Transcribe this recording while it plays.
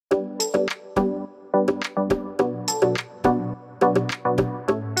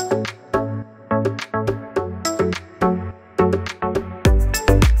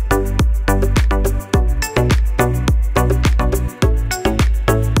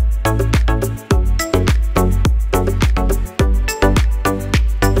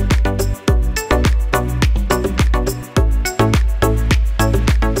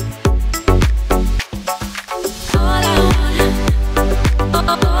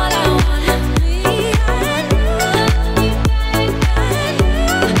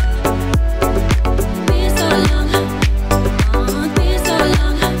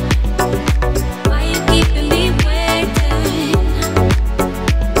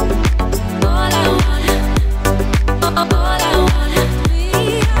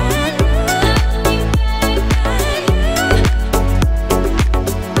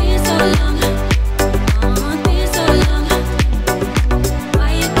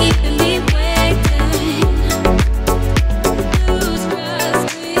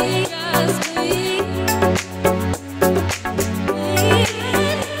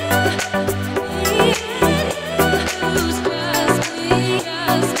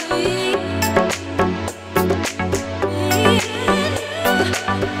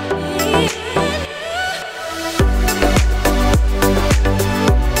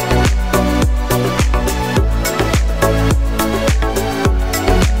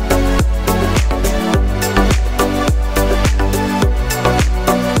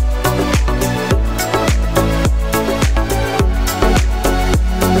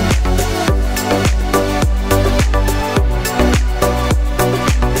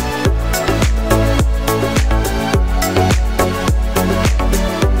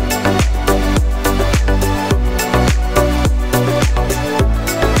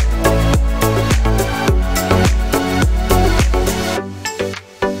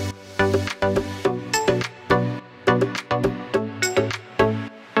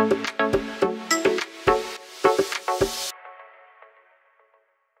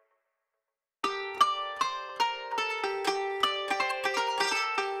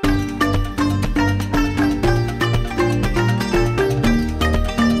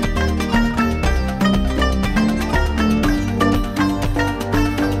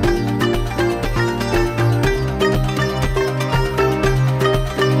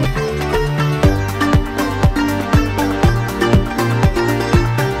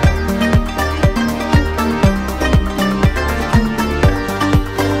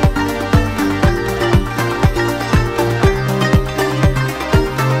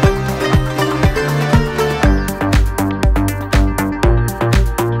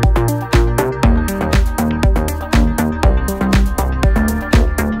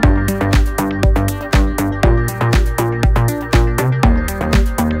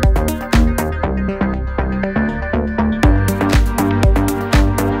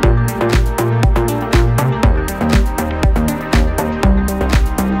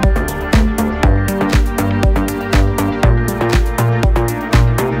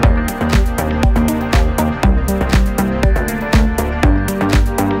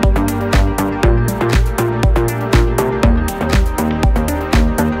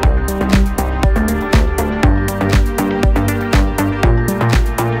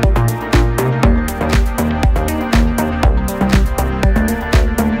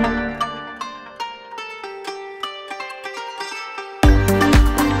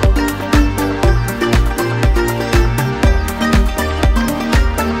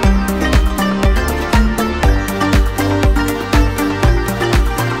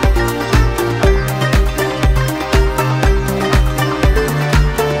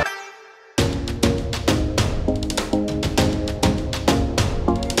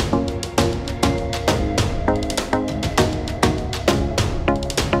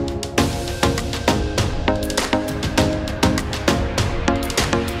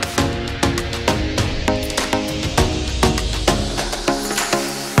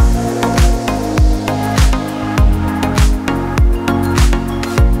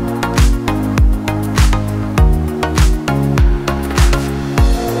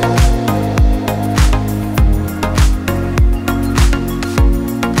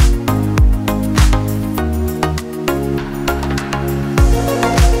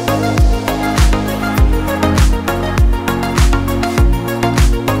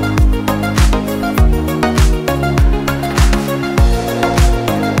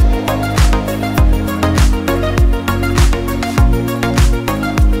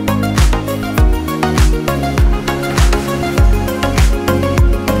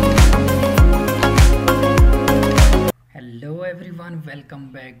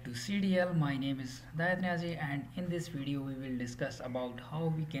back to CDL. My name is Dayat and in this video we will discuss about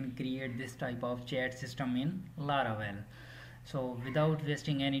how we can create this type of chat system in Laravel. So without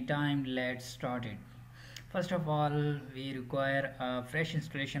wasting any time, let's start it. First of all, we require a fresh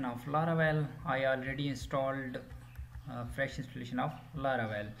installation of Laravel. I already installed a fresh installation of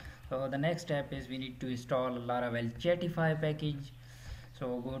Laravel. So the next step is we need to install Laravel Chatify package.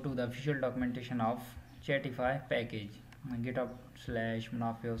 So go to the official documentation of Chatify package, github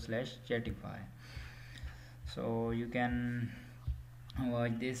 /munafio /chatify. So you can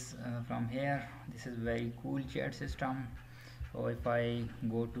watch this from here. This is very cool chat system. So if I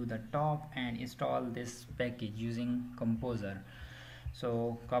go to the top and install this package using Composer,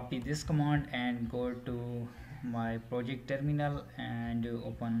 so copy this command and go to my project terminal and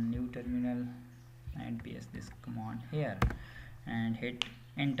open new terminal and paste this command here and hit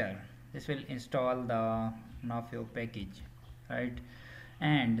enter. This will install the munafio package, right?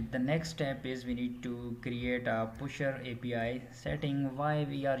 And the next step is we need to create a pusher API setting. Why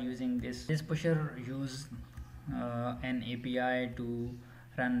we are using this pusher use an API to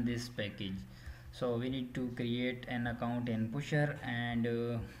run this package. So we need to create an account in pusher and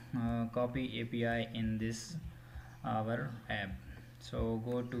copy API in this our app. So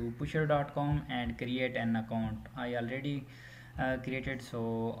go to pusher.com and create an account. I already created,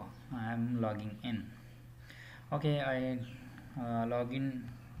 so I am logging in. Okay, I log in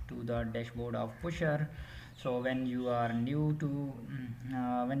to the dashboard of pusher. So when you are new to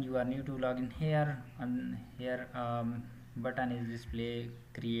log in here, and here button is display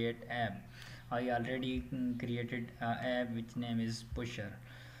create app. I already created an app which name is pusher.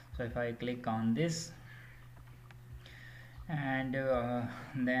 So if I click on this and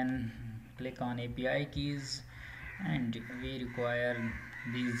then click on API keys, and we require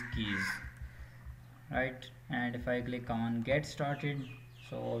these keys, right? And if I click on get started,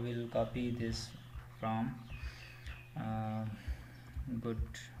 so we'll copy this from good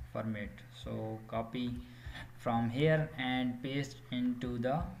format. So copy from here and paste into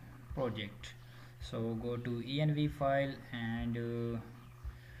the project. So go to env file and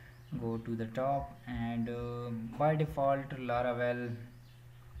go to the top, and by default Laravel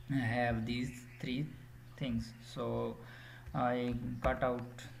have these three things. So I cut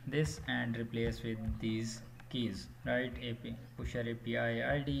out this and replace with these keys, right? Pusher API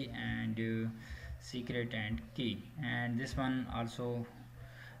ID and secret and key, and this one also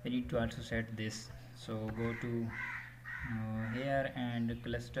we need to also set this. So go to here and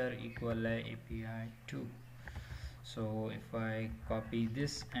cluster equal API 2. So if I copy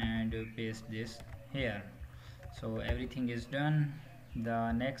this and paste this here, so everything is done.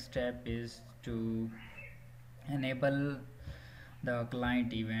 The next step is to enable the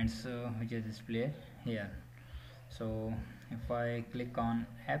client events which is displayed here. So if I click on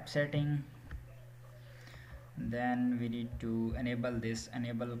app setting, then we need to enable this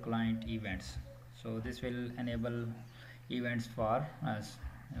enable client events. So this will enable events for us.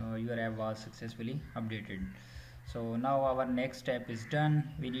 Your app was successfully updated. So now our next step is done.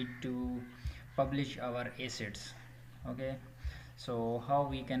 We need to publish our assets. Okay, so how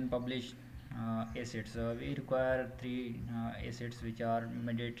we can publish assets? We require three assets which are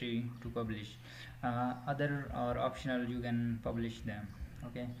mandatory to publish. Other are optional, you can publish them.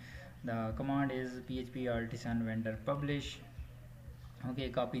 Okay, the command is php artisan vendor publish. Okay,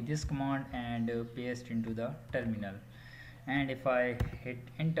 copy this command and paste into the terminal, and if I hit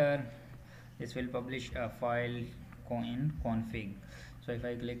enter, this will publish a file in config. So if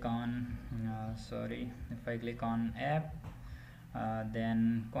I click on if I click on app,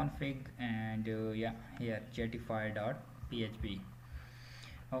 then config, and yeah, here chatify.php.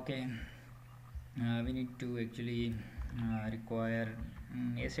 okay, we need to actually require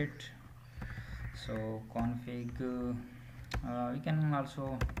asset. So config, we can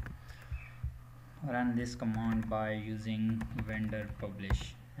also run this command by using vendor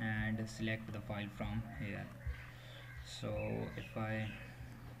publish and select the file from here. So if I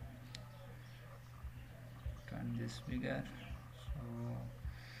turn this bigger, so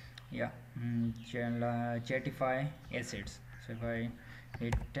yeah, Chatify assets. So if I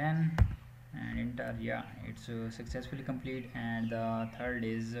hit 10 and enter, yeah, it's successfully complete. And the third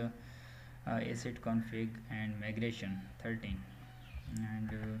is asset config and migration 13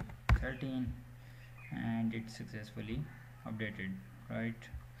 and 13, and it's successfully updated, right?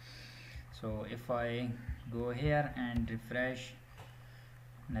 So if I go here and refresh,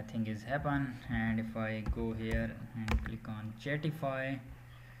 nothing is happen. And if I go here and click on Chatify,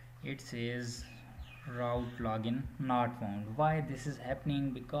 it says route login not found. Why this is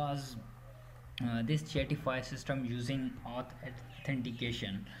happening? Because this Chatify system using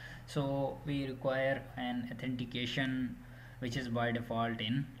authentication. So we require an authentication which is by default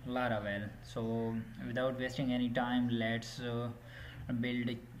in Laravel. So without wasting any time, let's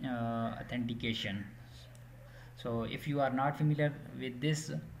build authentication. So if you are not familiar with this,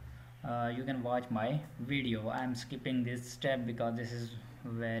 you can watch my video. I am skipping this step because this is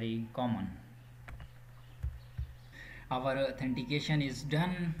very common. Our authentication is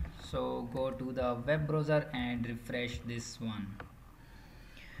done, so go to the web browser and refresh this one.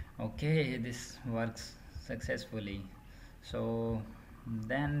 Okay, this works successfully. So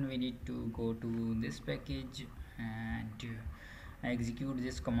then we need to go to this package and execute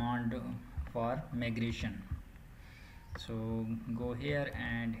this command for migration. So go here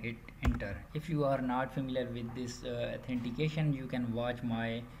and hit enter. If you are not familiar with this authentication, you can watch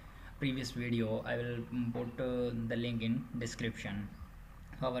my previous video. I will put the link in description.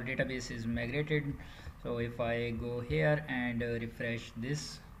 Our database is migrated, so if I go here and refresh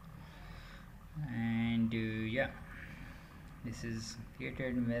this, and yeah, this is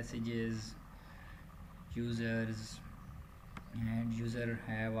created messages, users, and user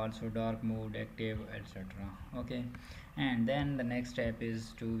have also dark mode active, etc. Okay, and then the next step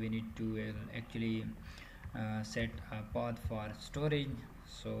is we need to actually set a path for storage.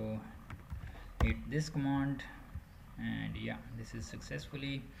 So hit this command, and yeah, this is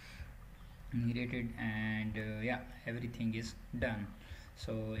successfully migrated, and yeah, everything is done.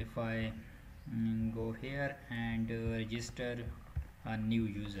 So if I go here and register a new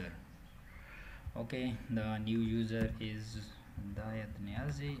user. Okay, the new user is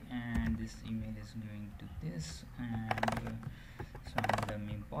Niazi, and this email is going to this, and some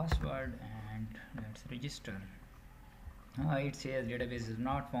dummy password, and let's register. It says database is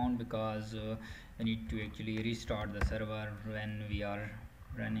not found because we need to actually restart the server when we are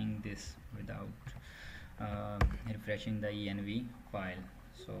running this without refreshing the env file.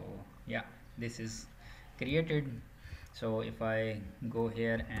 So yeah, this is created. So if I go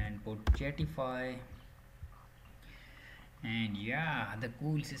here and put Chatify, and yeah, the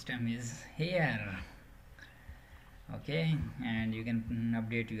cool system is here. Okay, and you can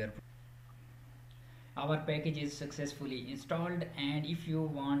update your. Our package is successfully installed, and if you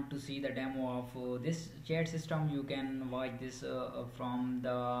want to see the demo of this chat system, you can watch this from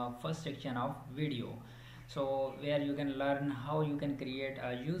the first section of video. So where you can learn how you can create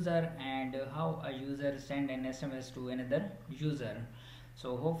a user and how a user send an SMS to another user.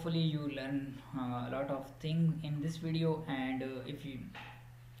 So hopefully you learn a lot of things in this video, and if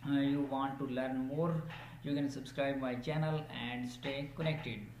you want to learn more, you can subscribe my channel and stay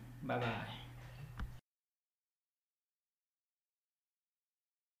connected. Bye bye.